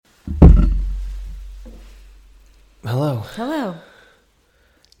Hello. Hello.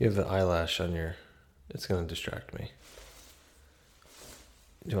 You have the eyelash on your... It's going to distract me.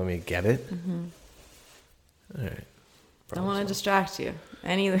 Do you want me to get it? Mm-hmm. All right. Don't want to distract you.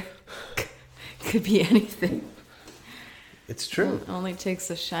 Could be anything. It's true. It only takes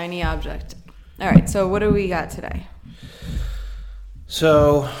a shiny object. All right, so what do we got today?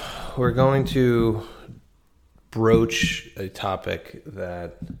 So we're going to broach a topic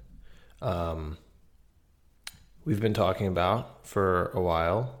that we've been talking about for a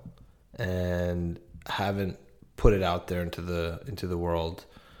while and haven't put it out there into the world.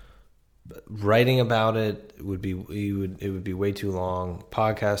 Writing about it would be way too long.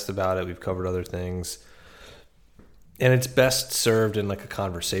 Podcast about it. We've covered other things, and it's best served in like a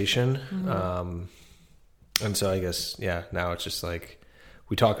conversation. Mm-hmm. And so I guess now it's just like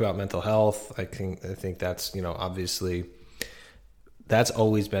we talk about mental health. I think that's obviously that's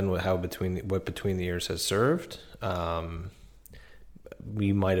always been what between the years has served.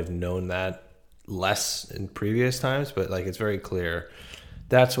 We might have known that less in previous times, but like it's very clear.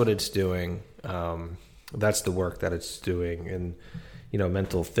 That's what it's doing. That's the work that it's doing. And,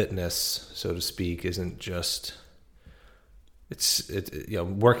 mental fitness, so to speak, isn't just,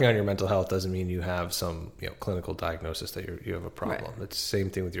 working on your mental health doesn't mean you have some, clinical diagnosis that you have a problem. Right. It's the same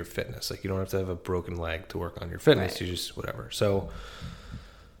thing with your fitness. Like you don't have to have a broken leg to work on your fitness. Right. You just, whatever. So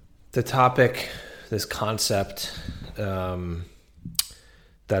the topic, this concept,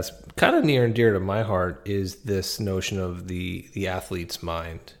 that's kind of near and dear to my heart is this notion of the athlete's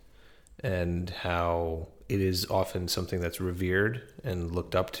mind and how it is often something that's revered and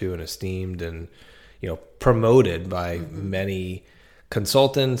looked up to and esteemed and, promoted by many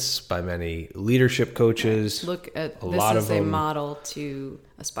consultants, by many leadership coaches. Look at a lot of them. A model to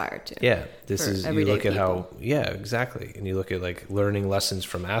aspire to. Yeah, this is you look at people. Exactly. And you look at like learning lessons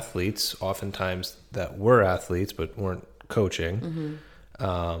from athletes, oftentimes that were athletes but weren't coaching.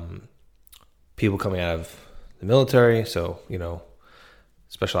 Mm-hmm. People coming out of the military, so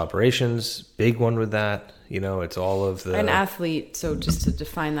special operations, big one with that. It's all of the... An athlete, so just to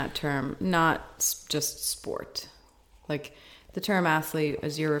define that term, not just sport. Like the term athlete,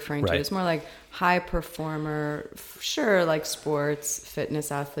 as you're referring to, is more like high performer, sure, like sports,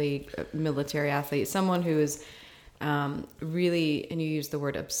 fitness athlete, military athlete, someone who is really, and you used the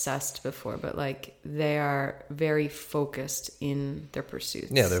word obsessed before, but like they are very focused in their pursuits.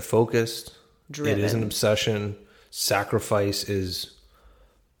 Yeah, they're focused. Driven. It is an obsession. Sacrifice is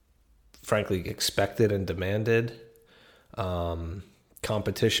frankly expected and demanded.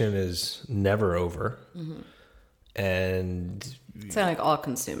 Competition is never over. Mm-hmm. And it's kind of like all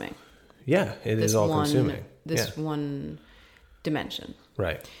consuming. Yeah, it is all consuming. One dimension.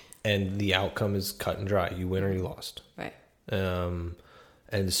 Right. And the outcome is cut and dry. You win or you lost. Right. And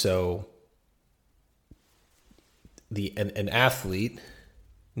so an athlete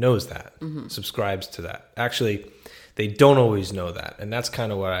knows that, subscribes to that. Actually, they don't always know that. And that's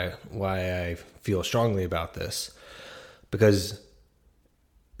kind of why I feel strongly about this. Because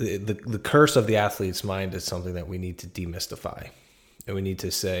the curse of the athlete's mind is something that we need to demystify. And we need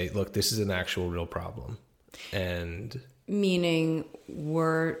to say, look, this is an actual real problem. And meaning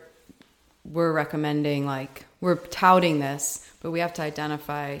we're recommending, like, we're touting this, but we have to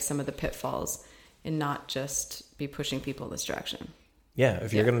identify some of the pitfalls and not just be pushing people in this direction. Yeah,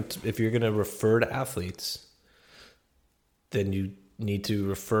 if you're gonna refer to athletes, then you need to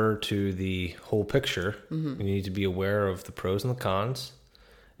refer to the whole picture. Mm-hmm. You need to be aware of the pros and the cons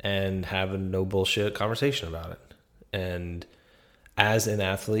and have a no bullshit conversation about it. And as an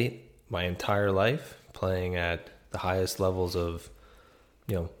athlete, my entire life, playing at the highest levels of,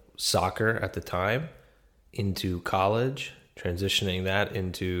 soccer at the time, into college, transitioning that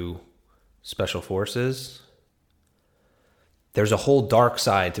into special forces. There's a whole dark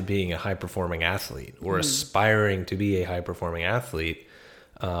side to being a high-performing athlete or aspiring to be a high-performing athlete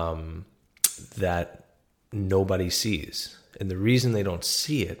that nobody sees. And the reason they don't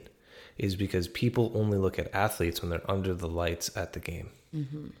see it is because people only look at athletes when they're under the lights at the game.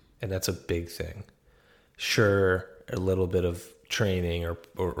 Mm-hmm. And that's a big thing. Sure, a little bit of training or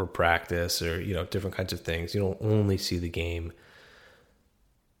practice or, different kinds of things. You don't only see the game.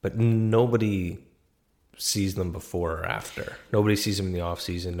 But nobody sees them before or after. Nobody sees them in the off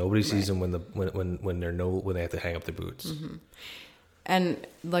season. Nobody sees them when they have to hang up their boots. Mm-hmm. And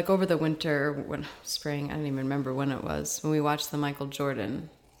like over the winter, spring, I don't even remember when it was, when we watched the Michael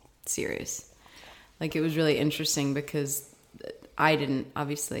Jordan series. Like it was really interesting because I didn't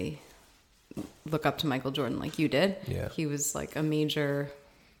obviously look up to Michael Jordan like you did. Yeah. He was like a major,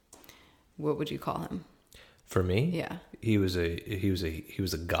 what would you call him? For me, Yeah. he was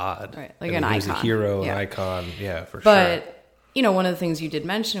a god, Right, like I an mean, he was a icon. hero, Yeah. an icon, yeah, for sure. But, you know, one of the things you did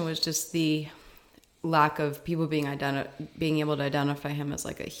mention was just the lack of people being able to identify him as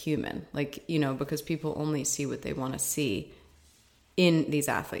like a human, like, you know, because people only see what they want to see in these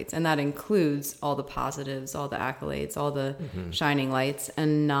athletes, and that includes all the positives, all the accolades, all the shining lights,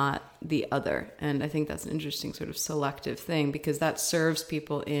 and not the other. And I think that's an interesting sort of selective thing, because that serves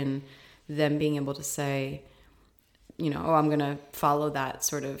people in them being able to say, you know, oh, I'm going to follow that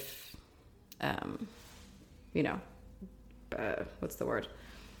sort of, you know, what's the word?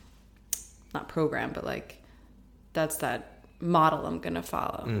 Not program, but like, that's that model I'm going to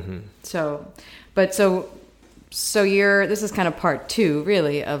follow. So this is kind of part 2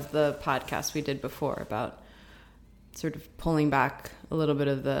 really of the podcast we did before about sort of pulling back a little bit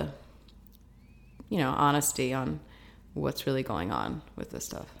of the, you know, honesty on what's really going on with this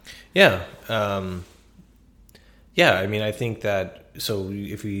stuff. Yeah. Yeah. I mean, I think that, so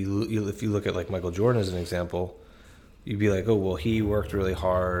if you look at like Michael Jordan as an example, you'd be like, oh, well, he worked really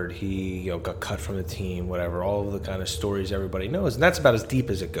hard. He, you know, got cut from the team, whatever, all of the kind of stories everybody knows. And that's about as deep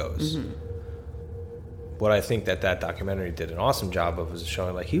as it goes. What I think that documentary did an awesome job of is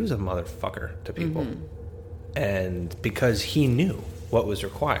showing like he was a motherfucker to people. And because he knew what was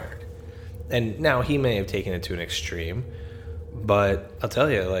required. And now he may have taken it to an extreme, but I'll tell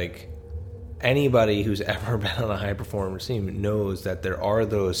you, like, anybody who's ever been on a high performance team knows that there are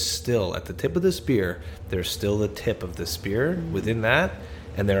those still at the tip of the spear. There's still the tip of the spear within that.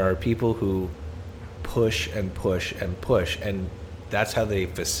 And there are people who push and push and push. And that's how they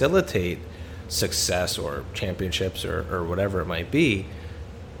facilitate success or championships or whatever it might be.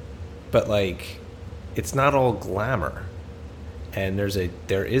 But like, it's not all glamour. And there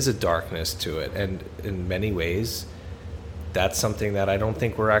is a darkness to it. And in many ways, that's something that I don't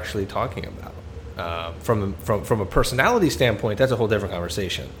think we're actually talking about. From a personality standpoint, that's a whole different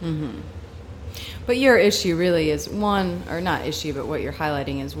conversation. But your issue really is one, or not issue, but what you're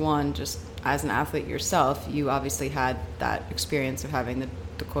highlighting is one, just as an athlete yourself, you obviously had that experience of having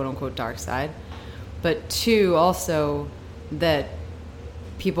the quote unquote dark side. But 2, also that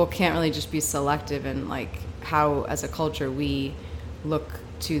people can't really just be selective in like how as a culture we look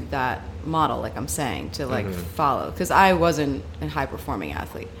to that model, like I'm saying, to like follow. Because I wasn't a high performing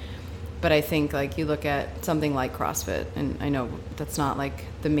athlete. But I think like you look at something like CrossFit, and I know that's not like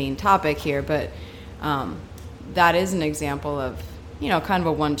the main topic here, but that is an example of, you know, kind of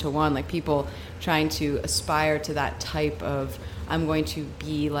a one-to-one, like people trying to aspire to that type of, I'm going to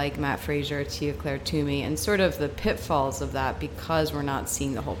be like Matt Fraser, Tia-Clair Toomey, and sort of the pitfalls of that because we're not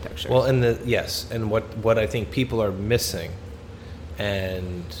seeing the whole picture. Well, and what I think people are missing,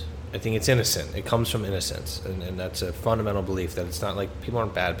 and I think it's innocent. It comes from innocence, and that's a fundamental belief that it's not like people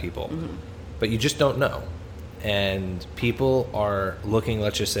aren't bad people, but you just don't know. And people are looking,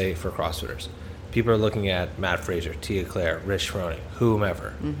 let's just say for CrossFitters, people are looking at Matt Fraser, Tia-Clair, Rich Froning,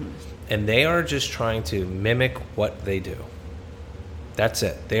 whomever, and they are just trying to mimic what they do. That's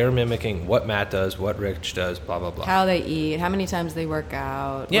it. They are mimicking what Matt does, what Rich does, blah, blah, blah. How they eat, how many times they work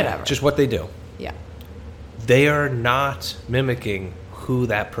out, yeah, whatever. Just what they do. Yeah. They are not mimicking who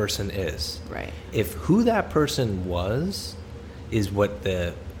that person is. Right. If who that person was is what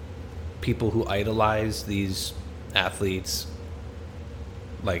the people who idolize these athletes,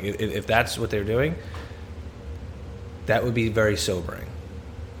 like if that's what they're doing, that would be very sobering.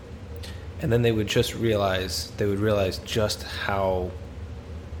 And then they would realize just how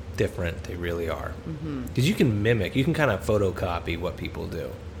different they really are. Because you can mimic, you can kind of photocopy what people do.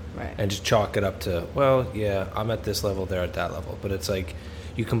 Right. And just chalk it up to, well, yeah, I'm at this level, they're at that level. But it's like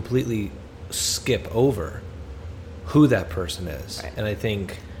you completely skip over who that person is. Right. And I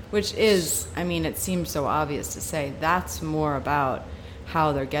think... Which is, I mean, it seems so obvious to say, that's more about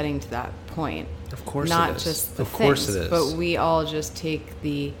how they're getting to that point. Of course not it is. Just the of things, course it is. But we all just take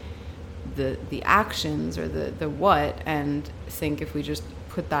the actions or the what and think if we just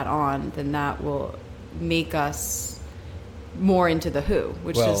put that on, then that will make us more into the who,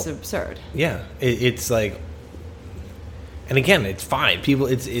 which is absurd. Yeah, it's like, and again, it's fine. People,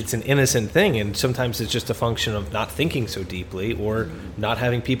 it's an innocent thing, and sometimes it's just a function of not thinking so deeply or not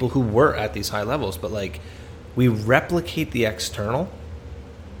having people who were at these high levels. But like, we replicate the external,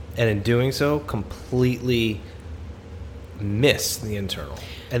 and in doing so, completely miss the internal.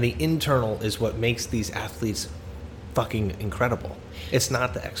 And the internal is what makes these athletes fucking incredible. It's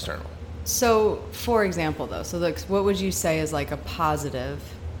not the external. So, for example, though, so like, what would you say is like a positive?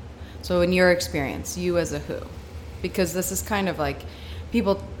 So, in your experience, you as a who, because this is kind of like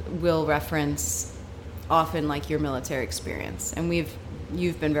people will reference often like your military experience, and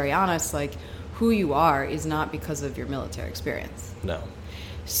you've been very honest. Like, who you are is not because of your military experience. No.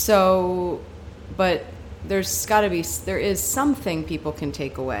 So, but there is something people can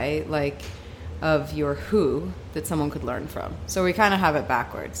take away, like, of your who that someone could learn from. So we kind of have it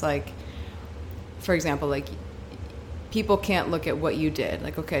backwards. Like, for example, like, people can't look at what you did.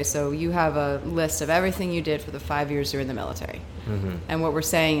 Like, okay, so you have a list of everything you did for the 5 years you're in the military. Mm-hmm. And what we're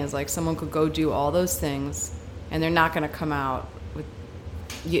saying is, like, someone could go do all those things and they're not going to come out with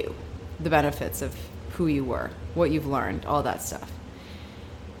you, the benefits of who you were, what you've learned, all that stuff.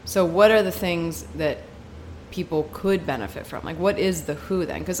 So what are the things that people could benefit from? Like, what is the who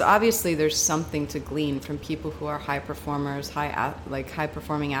then? Because obviously there's something to glean from people who are high performers, high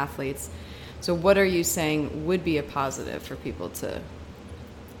performing athletes. So what are you saying would be a positive for people to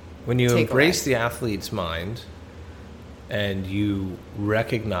when you take embrace away? The athlete's mind and you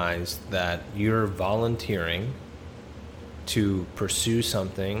recognize that you're volunteering to pursue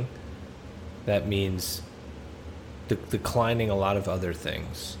something that means declining a lot of other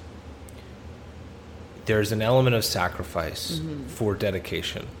things, there's an element of sacrifice for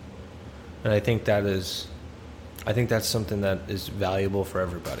dedication. And I think that's something that is valuable for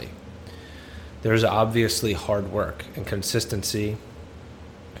everybody. There's obviously hard work and consistency,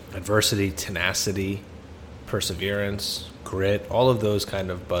 adversity, tenacity, perseverance, grit, all of those kind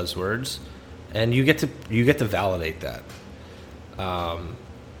of buzzwords, and you get to validate that.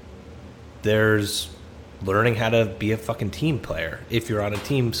 There's learning how to be a fucking team player if you're on a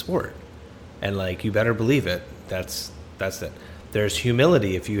team sport, and like, you better believe it. That's it. There's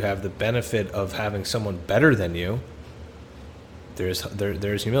humility if you have the benefit of having someone better than you.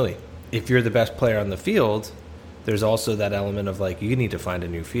 There's humility. If you're the best player on the field, there's also that element of, like, you need to find a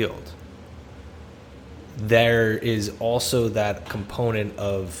new field. There is also that component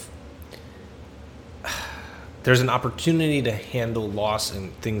of there's an opportunity to handle loss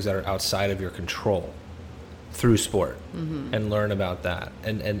and things that are outside of your control through sport and learn about that.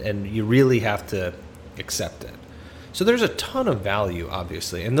 And you really have to accept it. So there's a ton of value,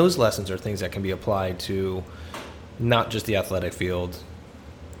 obviously. And those lessons are things that can be applied to not just the athletic field,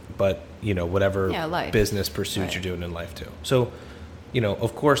 but, whatever business pursuits you're doing in life too. So,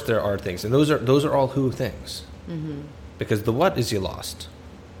 of course there are things, and those are all who things, because the what is you lost.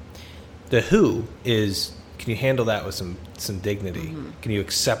 The who is, can you handle that with some dignity? Can you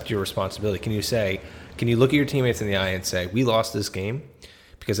accept your responsibility? Can you look at your teammates in the eye and say, we lost this game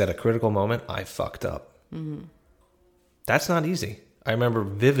because at a critical moment I fucked up? That's not easy. I remember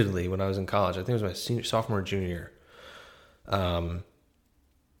vividly when I was in college, I think it was my sophomore or junior year.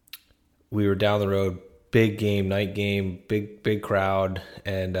 We were down the road, big game, night game, big crowd,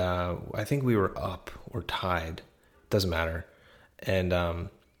 and I think we were up or tied. Doesn't matter. And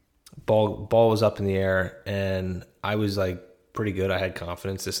ball was up in the air, and I was like pretty good. I had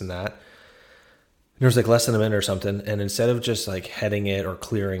confidence, this and that. There was like less than a minute or something, and instead of just like heading it or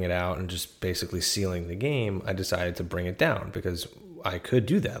clearing it out and just basically sealing the game, I decided to bring it down because I could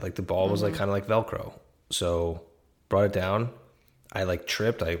do that. Like, the ball was like kind of like Velcro. So brought it down. I like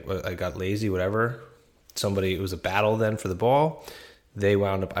tripped. I got lazy, whatever. It was a battle then for the ball. I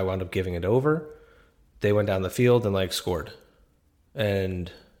wound up giving it over. They went down the field and like scored. And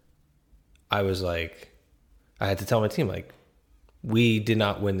I was like, I had to tell my team, like, we did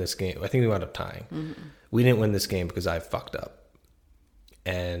not win this game. I think we wound up tying. We didn't win this game because I fucked up.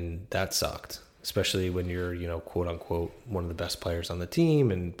 And that sucked, especially when you're, quote unquote, one of the best players on the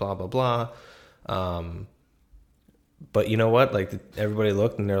team and blah, blah, blah. But you know what? Like, everybody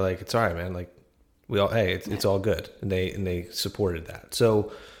looked and they're like, it's all right, man. Like, it's all good. And they supported that.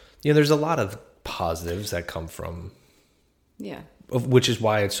 So, there's a lot of positives that come from, which is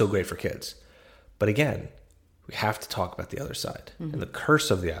why it's so great for kids. But again, we have to talk about the other side. And the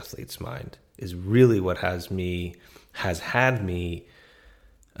curse of the athlete's mind is really what has had me,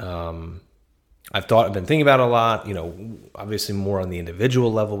 I've been thinking about it a lot, obviously more on the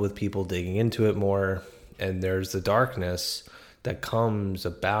individual level with people digging into it more. And there's the darkness that comes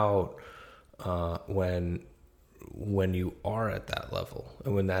about when you are at that level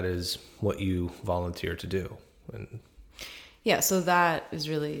and when that is what you volunteer to do. So that is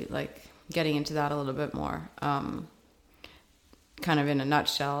really like getting into that a little bit more. Kind of in a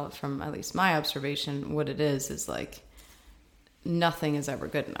nutshell, from at least my observation, what it is like nothing is ever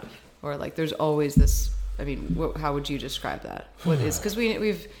good enough, or like there's always this. I mean, how would you describe that? What is, because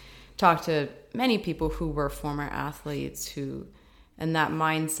we've talked to many people who were former athletes and that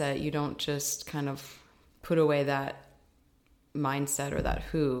mindset, you don't just kind of put away that mindset or that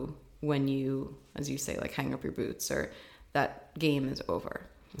who when you, as you say, like hang up your boots or that game is over.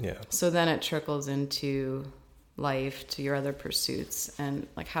 Yeah. So then it trickles into life to your other pursuits, and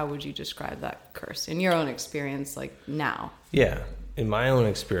like how would you describe that curse in your own experience, like now? Yeah, in my own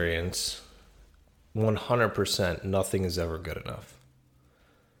experience, 100% nothing is ever good enough,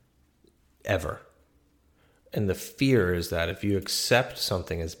 ever. And the fear is that if you accept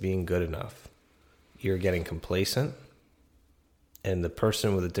something as being good enough, you're getting complacent, and the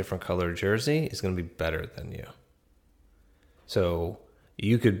person with a different colored jersey is going to be better than you. So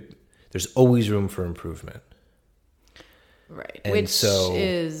there's always room for improvement. Right. And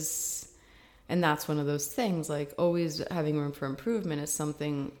and that's one of those things, like always having room for improvement is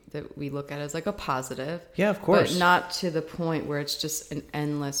something that we look at as like a positive. Yeah, of course. But not to the point where it's just an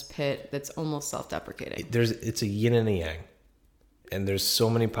endless pit that's almost self-deprecating. It's a yin and a yang. And there's so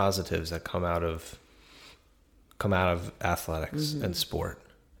many positives that come out of athletics and sport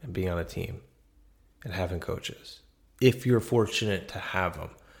and being on a team and having coaches, if you're fortunate to have them.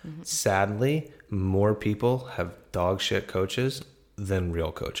 Sadly, more people have dog shit coaches than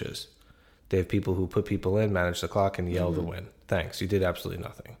real coaches. They have people who put people in, manage the clock, and yell to win. Thanks, you did absolutely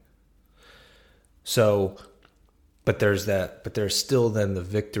nothing. So, but there's still then the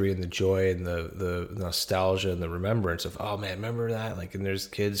victory and the joy and the nostalgia and the remembrance of, oh man, remember that? Like, and there's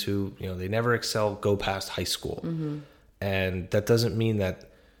kids who, they never go past high school. And that doesn't mean that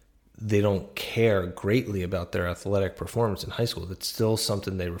they don't care greatly about their athletic performance in high school. That's still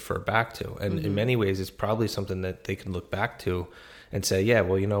something they refer back to. And in many ways, it's probably something that they can look back to and say, yeah,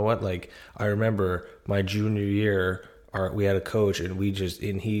 well, you know what? Like, I remember my junior year, we had a coach and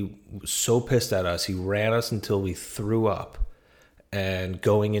he was so pissed at us. He ran us until we threw up. And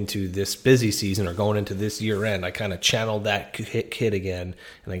going into this busy season or going into this year end, I kind of channeled that kid again.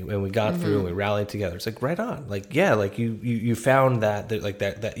 And we got through and we rallied together. It's like, right on. Like, yeah, like you found that like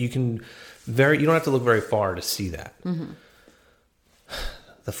that you can you don't have to look very far to see that.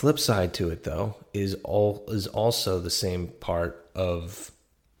 The flip side to it, though, is also the same part of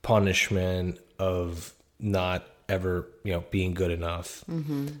punishment, of not ever, being good enough.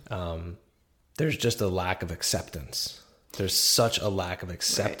 There's just a lack of acceptance. There's such a lack of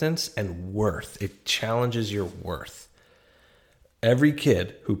acceptance and worth. It challenges your worth. Every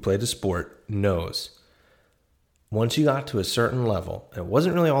kid who played a sport knows once you got to a certain level, and it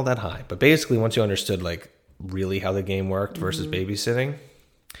wasn't really all that high, but basically once you understood like really how the game worked versus babysitting,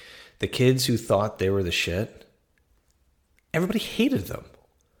 the kids who thought they were the shit, everybody hated them.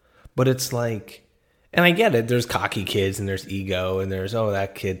 But it's like, and I get it, there's cocky kids and there's ego and there's, oh,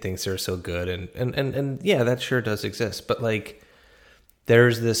 that kid thinks they're so good. And yeah, that sure does exist. But like,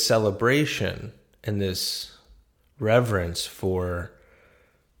 there's this celebration and this reverence for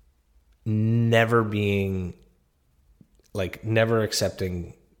never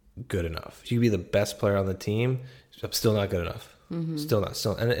accepting good enough. You can be the best player on the team, I'm still not good enough. Still not.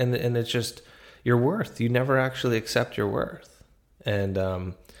 And it's just your worth. You never actually accept your worth.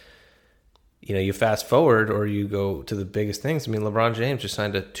 And, you fast forward or you go to the biggest things. I mean, LeBron James just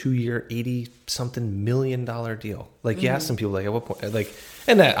signed a 2-year, $80-something million deal. Like, you ask some people, like, at what point? Like,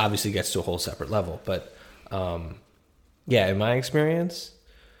 and that obviously gets to a whole separate level. But, yeah, in my experience,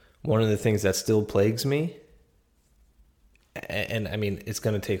 one of the things that still plagues me, and I mean, it's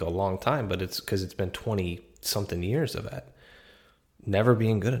going to take a long time, but it's because it's been 20-something years of that, never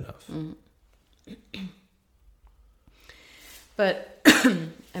being good enough. But,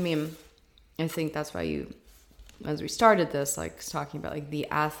 I mean, I think that's why as we started this, like talking about like the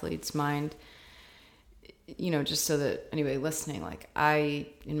athlete's mind, just so that anybody listening, like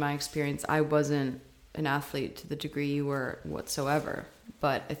in my experience, I wasn't an athlete to the degree you were whatsoever,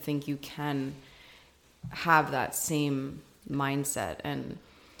 but I think you can have that same mindset and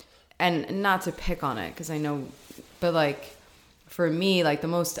not to pick on it, because I know, but like for me, like the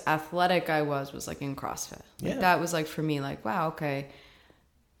most athletic I was like in CrossFit. Like, that was like for me, like, wow, okay,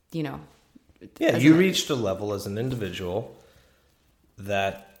 Yeah, you reached a level as an individual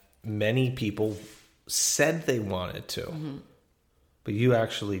that many people said they wanted to, but you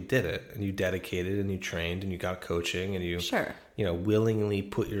actually did it, and you dedicated, and you trained, and you got coaching, and you, willingly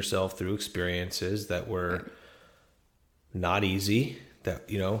put yourself through experiences that were not easy. That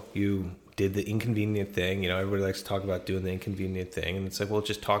you did the inconvenient thing. Everybody likes to talk about doing the inconvenient thing, and it's like, well,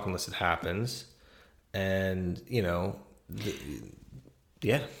 just talk unless it happens, and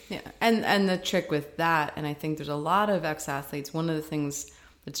Yeah. And the trick with that, and I think there's a lot of ex-athletes, one of the things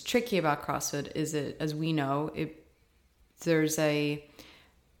that's tricky about CrossFit is it, as we know,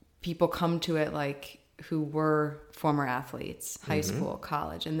 people come to it like who were former athletes, high school,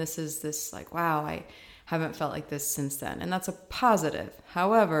 college, and this like, wow, I haven't felt like this since then. And that's a positive.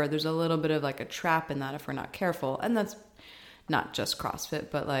 However, there's a little bit of like a trap in that if we're not careful. And that's not just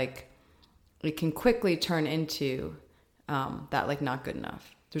CrossFit, but like it can quickly turn into that like not good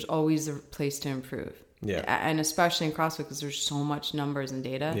enough. There's always a place to improve. Yeah. And especially in CrossFit, because there's so much numbers and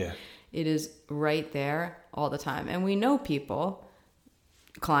data. Yeah. It is right there all the time. And we know people,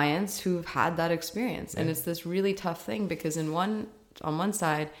 clients who've had that experience. And it's this really tough thing because on one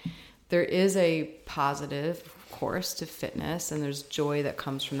side, there is a positive, of course, to fitness and there's joy that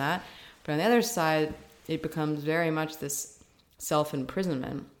comes from that. But on the other side, it becomes very much this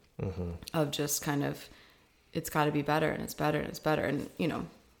self-imprisonment of just kind of, it's got to be better and it's better and it's better. And, you know,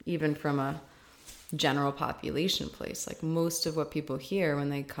 even from a general population place, like most of what people hear when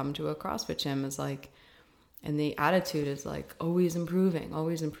they come to a CrossFit gym is like, and the attitude is like always improving,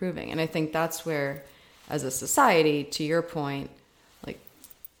 always improving. And I think that's where, as a society, to your point, like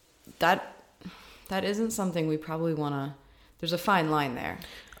that isn't something we probably want to, there's a fine line there.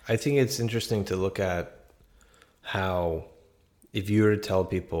 I think it's interesting to look at how, if you were to tell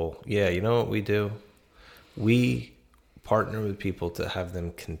people, yeah, you know what we do? We partner with people to have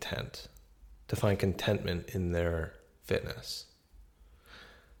them content, to find contentment in their fitness.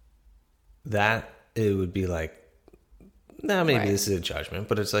 That, it would be like, nah, maybe this is a judgment,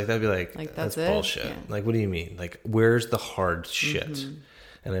 but it's like, that'd be like that's bullshit. Yeah. Like, what do you mean? Like, where's the hard shit?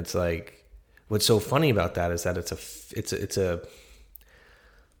 And it's like, what's so funny about that is that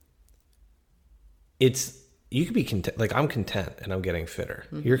you could be content. Like, I'm content and I'm getting fitter.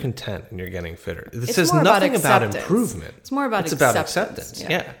 You're content and you're getting fitter. This says nothing about improvement. It's more about about acceptance.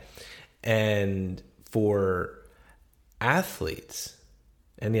 Yeah. And for athletes,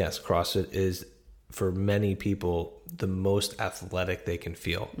 and yes, CrossFit is for many people the most athletic they can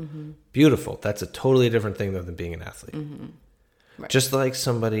feel. Beautiful. That's a totally different thing than being an athlete. Right. Just like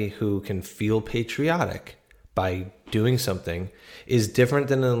somebody who can feel patriotic by doing something is different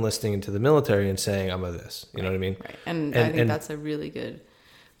than enlisting into the military and saying, I'm a this. You know what I mean? Right. And I think that's a really good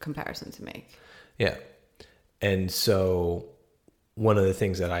comparison to make. Yeah. And so one of the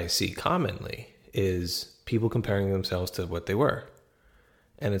things that I see commonly is people comparing themselves to what they were.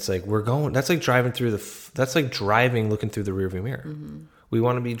 And it's like, that's like driving looking through the rearview mirror. We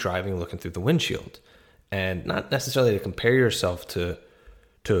want to be driving, looking through the windshield, and not necessarily to compare yourself to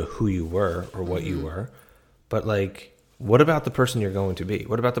who you were or what you were, but like, what about the person you're going to be?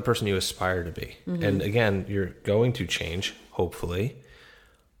 What about the person you aspire to be? And again, you're going to change, hopefully.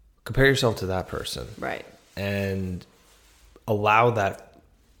 Compare yourself to that person. Right. And allow that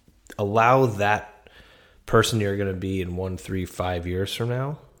person you're going to be in 1, 3, 5 years from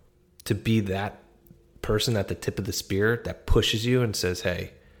now to be that person at the tip of the spear that pushes you and says,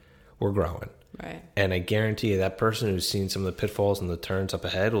 hey, we're growing. Right. And I guarantee you that person who's seen some of the pitfalls and the turns up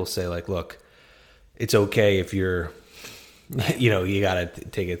ahead will say, like, look, it's okay if you're, you got to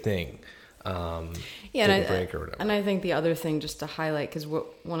take a thing. Take a break or whatever. And I think the other thing just to highlight, because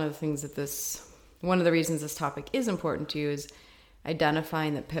one of the reasons this topic is important to you is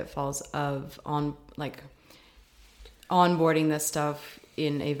identifying the pitfalls of onboarding this stuff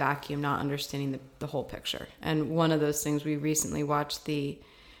in a vacuum, not understanding the whole picture. And one of those things, we recently watched it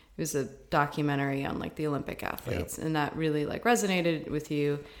was a documentary on like the Olympic athletes, and that really like resonated with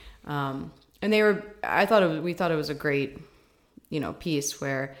you. And we thought it was a great, piece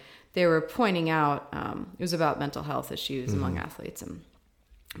where they were pointing out, it was about mental health issues among athletes.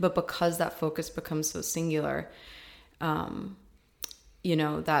 But because that focus becomes so singular, that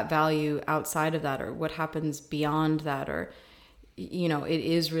value outside of that or what happens beyond that, or, it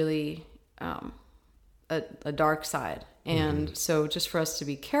is really a dark side. And so just for us to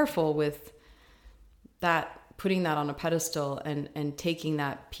be careful with that, putting that on a pedestal and taking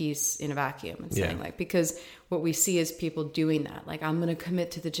that piece in a vacuum and saying because what we see is people doing that. Like, I'm going to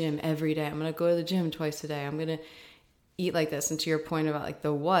commit to the gym every day. I'm going to go to the gym twice a day. I'm going to eat like this. And to your point about like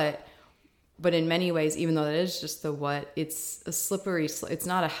the what, but in many ways, even though that is just the what, it's a slippery, it's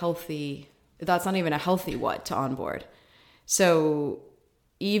not a healthy, that's not even a healthy what to onboard. So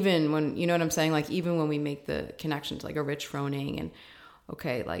even when, you know what I'm saying? Like, even when we make the connection to like a Rich Froning and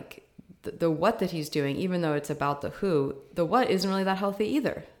okay, like the what that he's doing, even though it's about the who, the what isn't really that healthy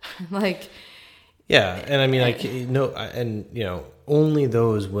either. Like, yeah. And I mean, only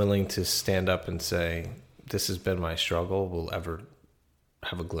those willing to stand up and say, this has been my struggle will ever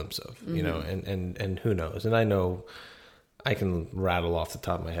have a glimpse of, and who knows? And I know I can rattle off the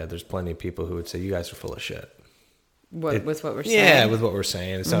top of my head. There's plenty of people who would say, you guys are full of shit. With what we're saying? Yeah, with what we're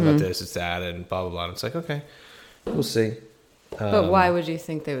saying. It's not about this, it's that, and blah, blah, blah. And it's like, okay, we'll see. But why would you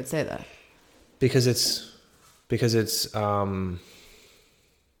think they would say that? Because it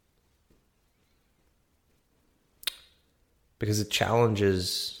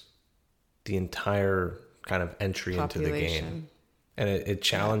challenges the entire kind of entry into the game. and it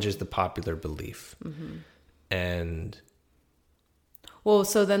challenges the popular belief. And well,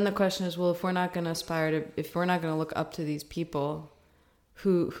 so then the question is, well, if we're not going to aspire to, if we're not going to look up to these people,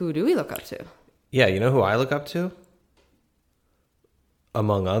 who do we look up to? Yeah, you know who I look up to?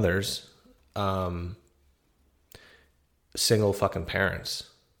 Among others, single fucking parents.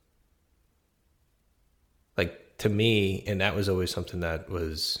 Like, to me, and that was always something that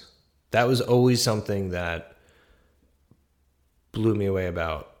always something that blew me away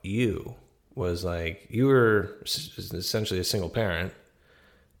about you, was like, you were essentially a single parent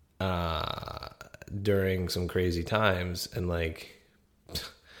during some crazy times, and like,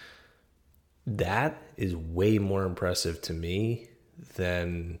 that is way more impressive to me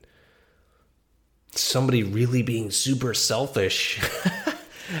than somebody really being super selfish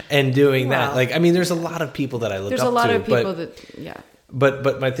and doing that. Like, I mean, there's a lot of people that I look up to. There's a lot of people that, yeah.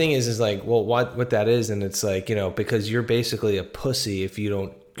 But my thing is like, well, what that is, and it's like, you know, because you're basically a pussy if you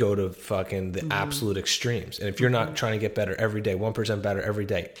don't go to fucking the absolute extremes. And if you're not trying to get better every day, 1% better every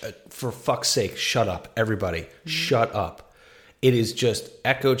day, for fuck's sake, shut up, everybody. Shut up. It is just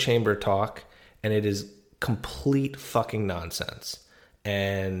echo chamber talk, and it is complete fucking nonsense.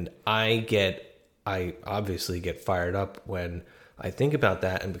 And I obviously get fired up when I think about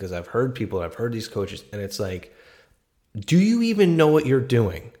that, and because I've heard these coaches, and it's like, do you even know what you're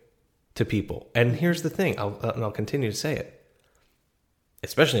doing to people? And here's the thing, I'll continue to say it,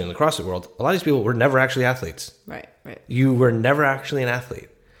 especially in the CrossFit world, a lot of these people were never actually athletes. Right. You were never actually an athlete.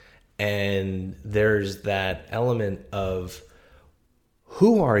 And there's that element of,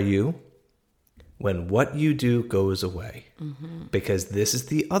 who are you when what you do goes away? Because this is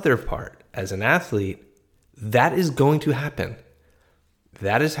the other part. As an athlete, that is going to happen.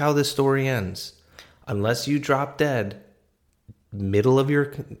 That is how this story ends. Unless you drop dead middle of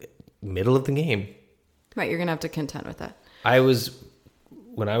the game. Right, you're going to have to contend with that.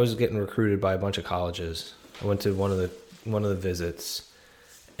 When I was getting recruited by a bunch of colleges, I went to one of the visits,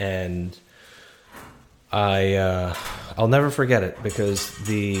 and I'll never forget it, because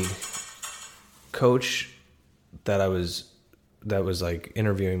the coach that was like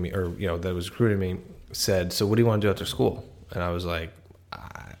interviewing me, or, you know, that was recruiting me, said, "So what do you want to do after school?" And I was like,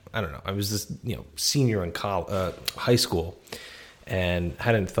 I don't know. I was this, you know, senior in high school, and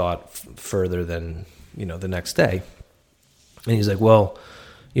hadn't thought further than, you know, the next day. And he's like, "Well,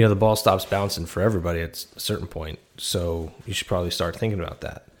 you know, the ball stops bouncing for everybody at a certain point, so you should probably start thinking about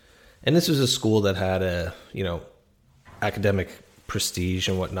that." And this was a school that had a, you know, academic prestige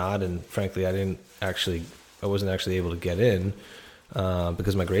and whatnot. And frankly, I wasn't actually able to get in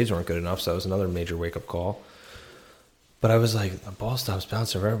because my grades weren't good enough. So that was another major wake up call. But I was like, the ball stops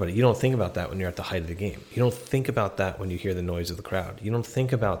bouncing for everybody. You don't think about that when you're at the height of the game. You don't think about that when you hear the noise of the crowd. You don't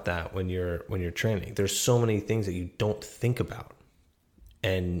think about that when you're training. There's so many things that you don't think about,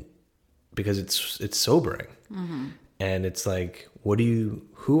 and because it's sobering. And it's like,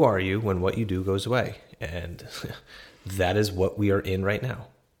 who are you when what you do goes away? And that is what we are in right now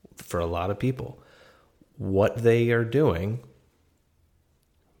for a lot of people. What they are doing,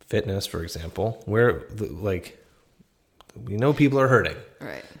 fitness, for example, where we know people are hurting,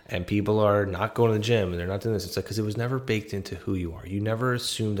 right? And people are not going to the gym, and they're not doing this. It's like, because it was never baked into who you are. You never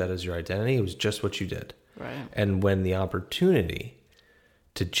assumed that as your identity. It was just what you did. Right. And when the opportunity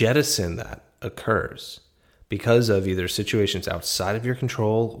to jettison that occurs because of either situations outside of your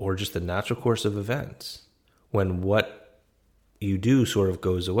control or just the natural course of events, when what you do sort of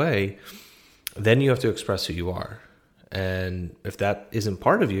goes away, then you have to express who you are. And if that isn't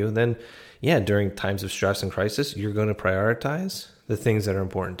part of you, then yeah, during times of stress and crisis, you're going to prioritize the things that are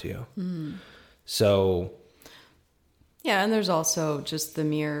important to you. So, yeah, and there's also just the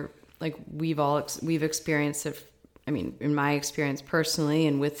mere, like, we've experienced it. I mean, in my experience personally,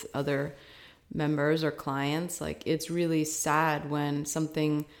 and with other members or clients, like, it's really sad when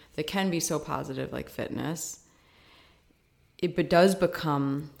something that can be so positive, like fitness, it does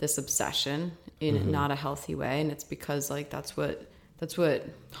become this obsession in not a healthy way, and it's because, like, that's what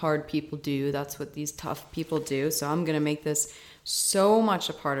hard people do. That's what these tough people do. So I'm going to make this so much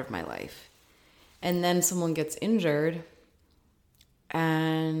a part of my life. And then someone gets injured,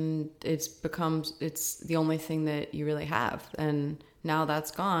 and it's the only thing that you really have. And now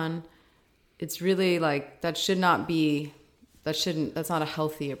that's gone. It's really like, that's not a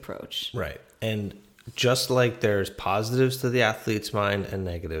healthy approach. Right. And just like there's positives to the athlete's mind and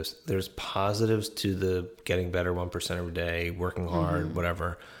negatives, there's positives to the getting better 1% every day, working hard,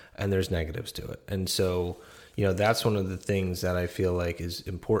 whatever, and there's negatives to it. And so, you know, that's one of the things that I feel like is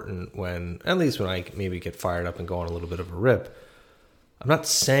important when I maybe get fired up and go on a little bit of a rip. I'm not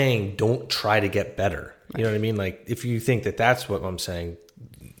saying don't try to get better. You know what I mean? Like, if you think that that's what I'm saying,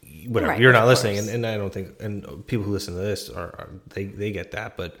 whatever, Right, you're not of listening. course. And I don't think, and people who listen to this they get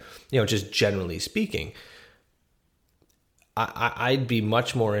that. But, you know, just generally speaking, I'd be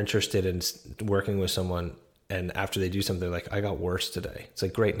much more interested in working with someone, and after they do something like, I got worse today. It's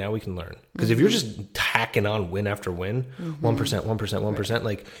like, great, now we can learn. Because if you're just hacking on win after win, 1%, 1%,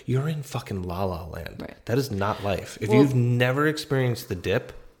 like, you're in fucking la la land. Right. That is not life. If you've never experienced the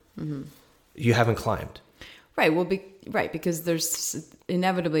dip, you haven't climbed. Right. Well, because there's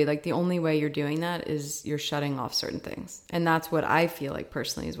inevitably, like, the only way you're doing that is you're shutting off certain things. And that's what I feel like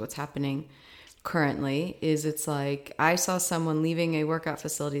personally is what's happening currently. Is it's like, I saw someone leaving a workout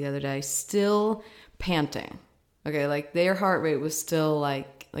facility the other day still panting. Okay, like their heart rate was still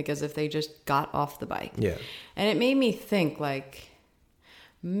like as if they just got off the bike. Yeah. And it made me think, like,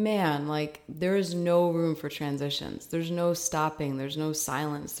 man, like, there is no room for transitions. There's no stopping. There's no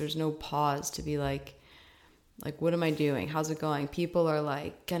silence. There's no pause to be like, what am I doing? How's it going? People are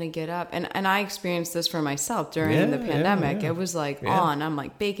like, gonna get up. And I experienced this for myself during the pandemic. It was like on. I'm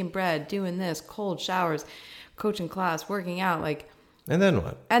like baking bread, doing this, cold showers, coaching class, working out. Like, And then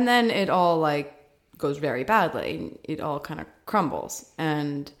what? and then it all like goes very badly. It all kind of crumbles.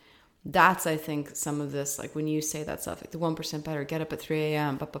 And that's, I think, some of this, like when you say that stuff, like the 1% better, get up at 3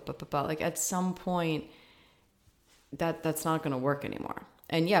 a.m., like at some point that's not going to work anymore.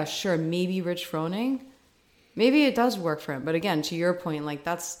 And yeah, sure, maybe Rich Froning, maybe it does work for him. But again, to your point, like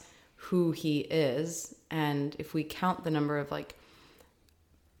that's who he is. And if we count the number of like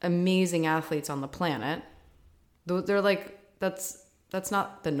amazing athletes on the planet, they're like, that's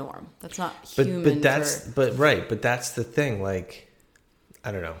not the norm. That's not human. But that's the thing. Like,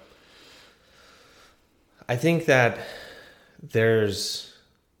 I don't know. I think that there's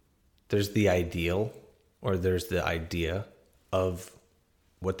the ideal, or there's the idea of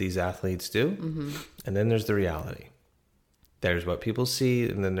what these athletes do, and then there's the reality. There's what people see,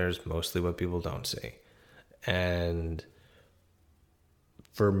 and then there's mostly what people don't see. And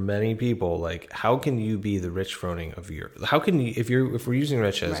for many people, like, how can you be the Rich Froning of how can you, if we're using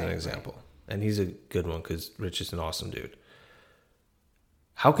Rich as an example, and he's a good one because Rich is an awesome dude.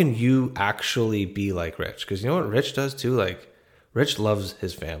 How can you actually be like Rich? Because you know what Rich does too? Like, Rich loves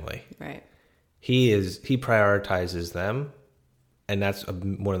his family. Right. He prioritizes them, and that's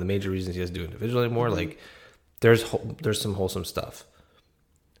one of the major reasons he doesn't do it individually anymore. Like, there's some wholesome stuff.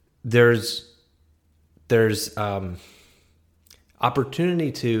 There's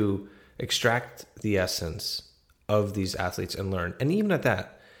opportunity to extract the essence of these athletes and learn. And even at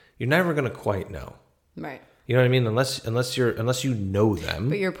that, you're never going to quite know. Right. You know what I mean? Unless you know them.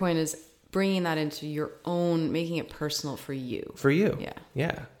 But your point is bringing that into your own, making it personal for you. For you. Yeah.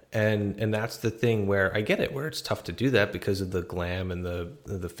 Yeah. And that's the thing where I get it, where it's tough to do that because of the glam and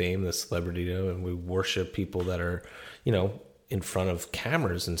the fame, the celebrity, you know, and we worship people that are, you know, in front of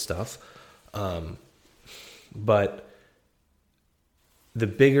cameras and stuff. But the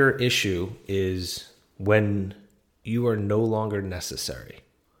bigger issue is when you are no longer necessary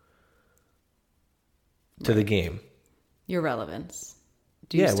to the game. Your relevance.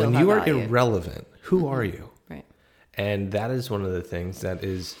 When you are irrelevant, who are you? Right. And that is one of the things that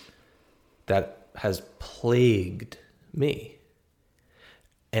has plagued me.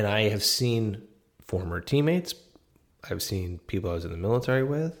 And I have seen former teammates. I've seen people I was in the military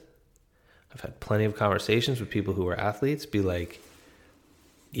with. I've had plenty of conversations with people who were athletes be like,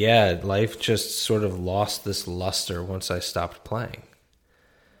 yeah, life just sort of lost this luster once I stopped playing.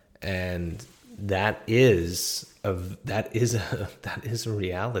 And that is a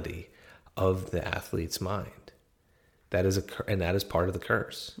reality of the athlete's mind. That is part of the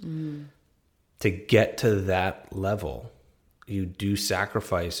curse. To get to that level, you do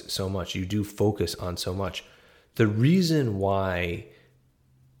sacrifice so much. You do focus on so much. The reason why,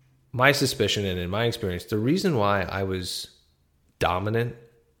 my suspicion and in my experience, the reason why I was dominant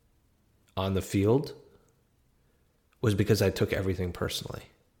on the field was because I took everything personally.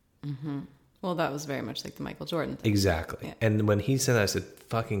 Mm-hmm. Well, that was very much like the Michael Jordan thing. Exactly. Yeah. And when he said that, I said,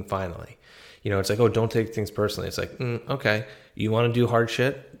 fucking finally. You know, it's like, oh, don't take things personally. It's like, okay, you want to do hard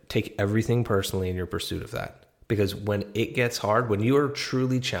shit? Take everything personally in your pursuit of that. Because when it gets hard, when you are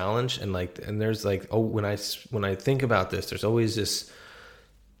truly challenged and there's like, oh, when I think about this, there's always this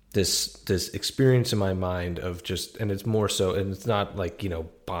experience in my mind of just, and it's more so, and it's not like, you know,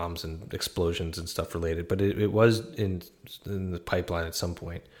 bombs and explosions and stuff related, but it was in the pipeline at some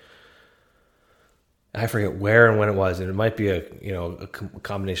point. I forget where and when it was, and it might be a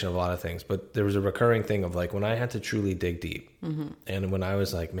combination of a lot of things, but there was a recurring thing of like when I had to truly dig deep, and when I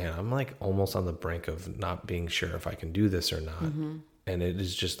was like, man, I'm like almost on the brink of not being sure if I can do this or not, and it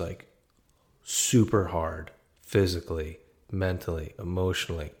is just like, super hard, physically, mentally,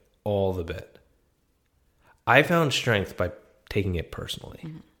 emotionally, all the bit. I found strength by taking it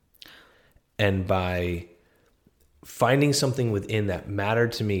personally. And by finding something within that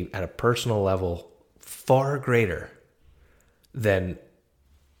mattered to me at a personal level far greater than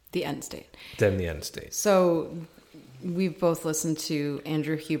the end state. So we've both listened to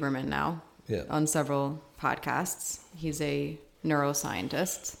Andrew Huberman now on several podcasts. He's a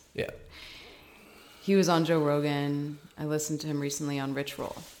neuroscientist. Yeah. He was on Joe Rogan. I listened to him recently on Rich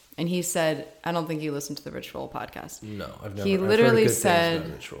Roll. And he said, I don't think you listened to the Rich Roll podcast. No, I've never. He literally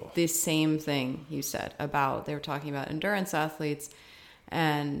said the same thing you said about, they were talking about endurance athletes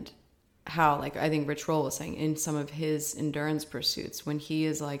and how, like, I think Rich Roll was saying in some of his endurance pursuits, when he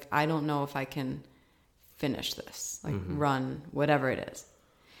is like, I don't know if I can finish this, like run, whatever it is.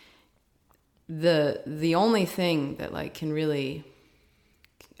 The only thing that like can really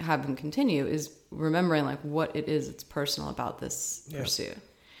have him continue is remembering like what it is that's personal about this pursuit.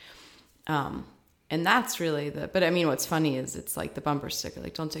 And that's really but I mean, what's funny is it's like the bumper sticker,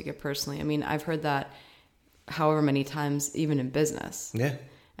 like, don't take it personally. I mean, I've heard that however many times, even in business. Yeah.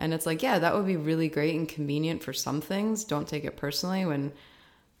 And it's like, yeah, that would be really great and convenient for some things. Don't take it personally when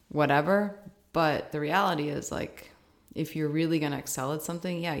whatever. But the reality is, like, if you're really going to excel at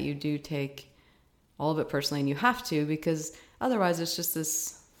something, yeah, you do take all of it personally, and you have to, because otherwise it's just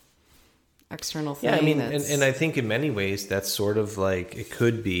this external thing. Yeah, I mean, and I think in many ways that's sort of like, it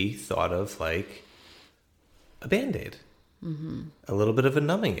could be thought of like a Band-Aid. A little bit of a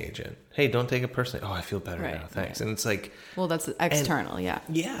numbing agent. Hey, don't take it personally. Oh, I feel better now. Thanks. Right. And it's like... Well, that's external, yeah.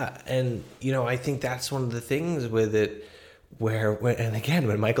 Yeah. And, you know, I think that's one of the things with it and again,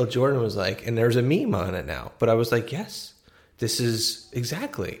 when Michael Jordan was like, and there's a meme on it now, but I was like, yes, this is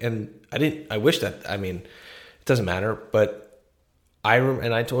exactly. And I wish that, I mean, it doesn't matter, but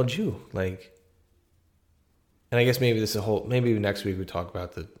I told you, like, and I guess maybe maybe next week we talk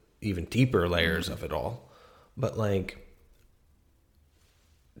about the even deeper layers of it all, but like,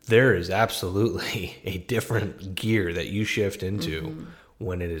 there is absolutely a different gear that you shift into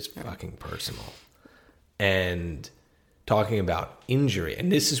when it is fucking personal. And talking about injury,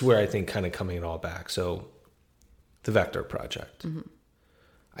 and this is where I think kind of coming it all back. So the Vector Project,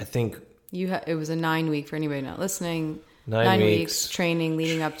 I think it was a 9-week, for anybody not listening, 9 weeks training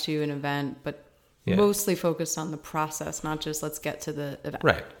leading up to an event, but mostly focused on the process, not just let's get to the event.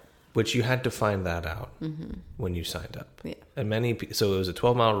 Right. Which you had to find that out when you signed up. Yeah. And so it was a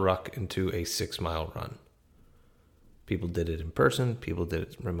 12-mile ruck into a 6-mile run. People did it in person. People did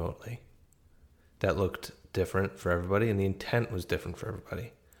it remotely. That looked different for everybody, and the intent was different for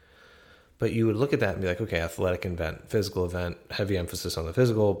everybody. But you would look at that and be like, okay, athletic event, physical event, heavy emphasis on the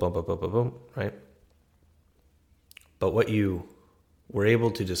physical, boom, boom, boom, boom, boom, right? But what you were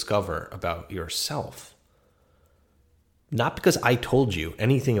able to discover about yourself, not because I told you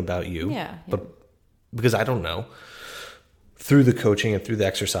anything about you, but because I don't know, through the coaching and through the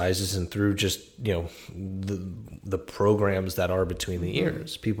exercises and through just, you know, the programs that are between the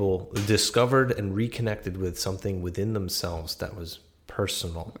ears, people discovered and reconnected with something within themselves that was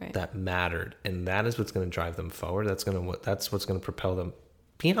personal, that mattered. And that is what's going to drive them forward. That's what's going to propel them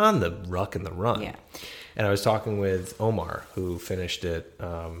beyond the ruck and the run. Yeah. And I was talking with Omar, who finished it,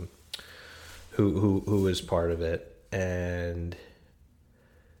 who was part of it. And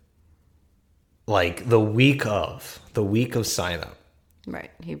like the week of sign up,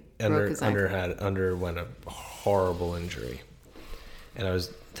 right? He broke his ankle. underwent a horrible injury, and I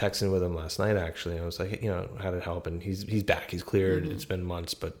was texting with him last night actually. And I was like, you know, how did it help? And he's back, he's cleared. It's been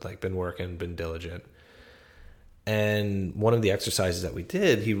months, but like been working, been diligent. And one of the exercises that we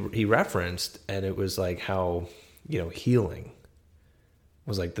did, he referenced, and it was like how, you know, healing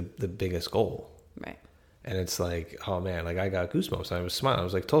was like the biggest goal, right? And it's like, oh man, like I got goosebumps. I was smiling. I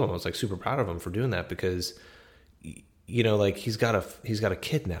was like, told him, I was like super proud of him for doing that, because, you know, like he's got a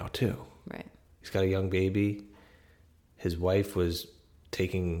kid now too. Right. He's got a young baby. His wife was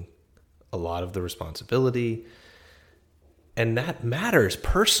taking a lot of the responsibility, and that matters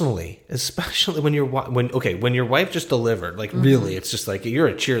personally, especially when your wife just delivered. Like really, it's just like you're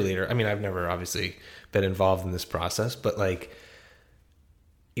a cheerleader. I mean, I've never obviously been involved in this process, but like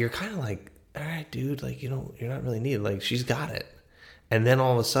you're kind of like, all right, dude, like, you know, you're not really needed. Like, she's got it. And then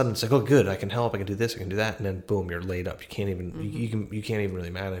all of a sudden it's like, oh, good, I can help. I can do this. I can do that. And then boom, you're laid up. You can't even, you can't even really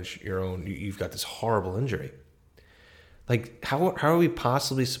manage your own. You've got this horrible injury. Like, how are we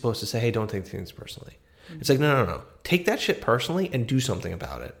possibly supposed to say, hey, don't take things personally? It's like, no. Take that shit personally and do something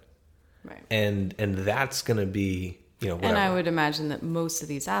about it. Right. And that's going to be, you know, whatever. And I would imagine that most of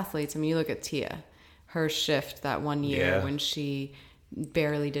these athletes, I mean, you look at Tia, her shift that one year when she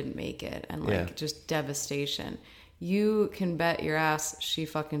barely didn't make it, and like Yeah. just devastation. You can bet your ass she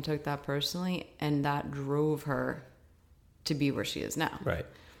fucking took that personally, and that drove her to be where she is now. Right.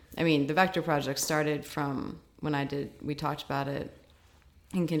 I mean, the Vector Project started from when we talked about it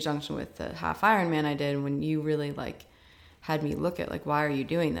in conjunction with the half Ironman I did, when you really like had me look at like, why are you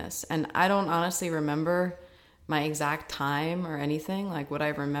doing this? And I don't honestly remember my exact time or anything. Like what I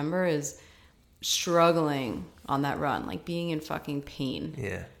remember is struggling on that run, like being in fucking pain.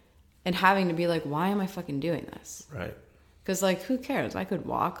 Yeah. And having to be like, why am I fucking doing this? Right. Because like, who cares? I could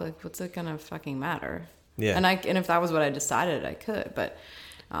walk. Like, what's it gonna fucking matter? Yeah. And if that was what I decided, I could. But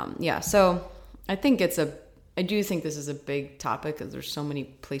yeah. So I think I do think this is a big topic because there's so many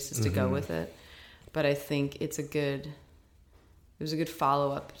places to go with it. But I think it was a good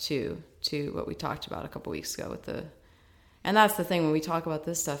follow up to what we talked about a couple weeks ago and that's the thing when we talk about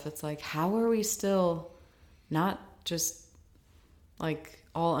this stuff. It's like, how are we still not just like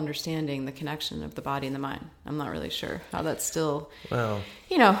all understanding the connection of the body and the mind? I'm not really sure how that's still, well,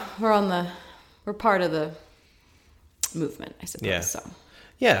 we're part of the movement, I suppose. Yeah. So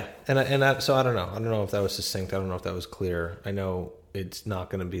yeah. So I don't know. I don't know if that was succinct. I don't know if that was clear. I know it's not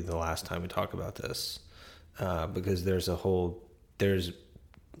going to be the last time we talk about this, because there's a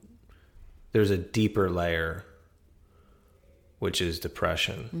deeper layer, which is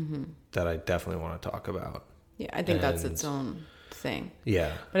depression, that I definitely want to talk about. yeah, I think that's its own thing.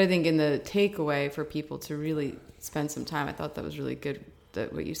 Yeah. But I think in the takeaway for people to really spend some time, I thought that was really good,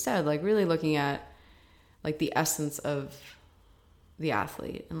 that what you said, like really looking at like the essence of the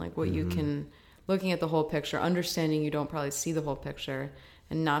athlete and like what you can, looking at the whole picture, understanding you don't probably see the whole picture,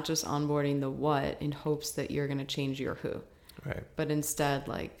 and not just onboarding the what in hopes that you're going to change your who. Right. But instead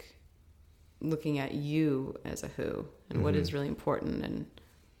like looking at you as a who and what is really important and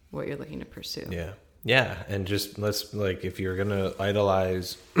what you're looking to pursue. Yeah. Yeah. And just if you're going to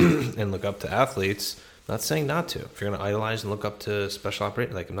idolize and look up to athletes, I'm not saying not to. If you're going to idolize and look up to special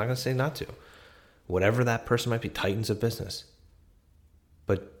operators, I'm not going to say not to. Whatever that person might be, titans of business.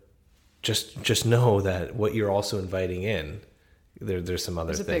 But just know that what you're also inviting in, there's some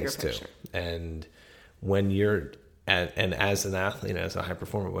other things too. And when you're and as an athlete, as a high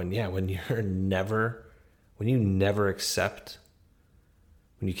performer, when you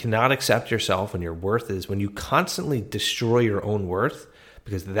cannot accept yourself and your worth is, when you constantly destroy your own worth,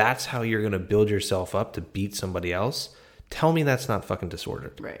 because that's how you're going to build yourself up to beat somebody else, tell me that's not fucking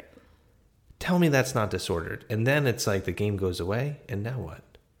disordered. Right. Tell me that's not disordered. And then it's like the game goes away, and now what?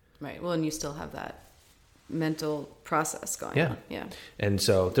 Right. Well, and you still have that mental process going on. Yeah. And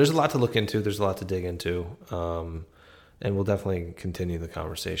so there's a lot to look into. There's a lot to dig into. And we'll definitely continue the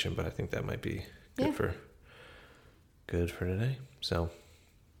conversation, but I think that might be good for today. So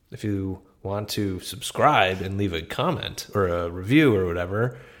if you want to subscribe and leave a comment or a review or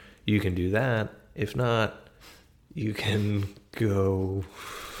whatever, you can do that. If not, you can go.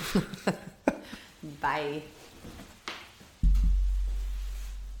 Bye.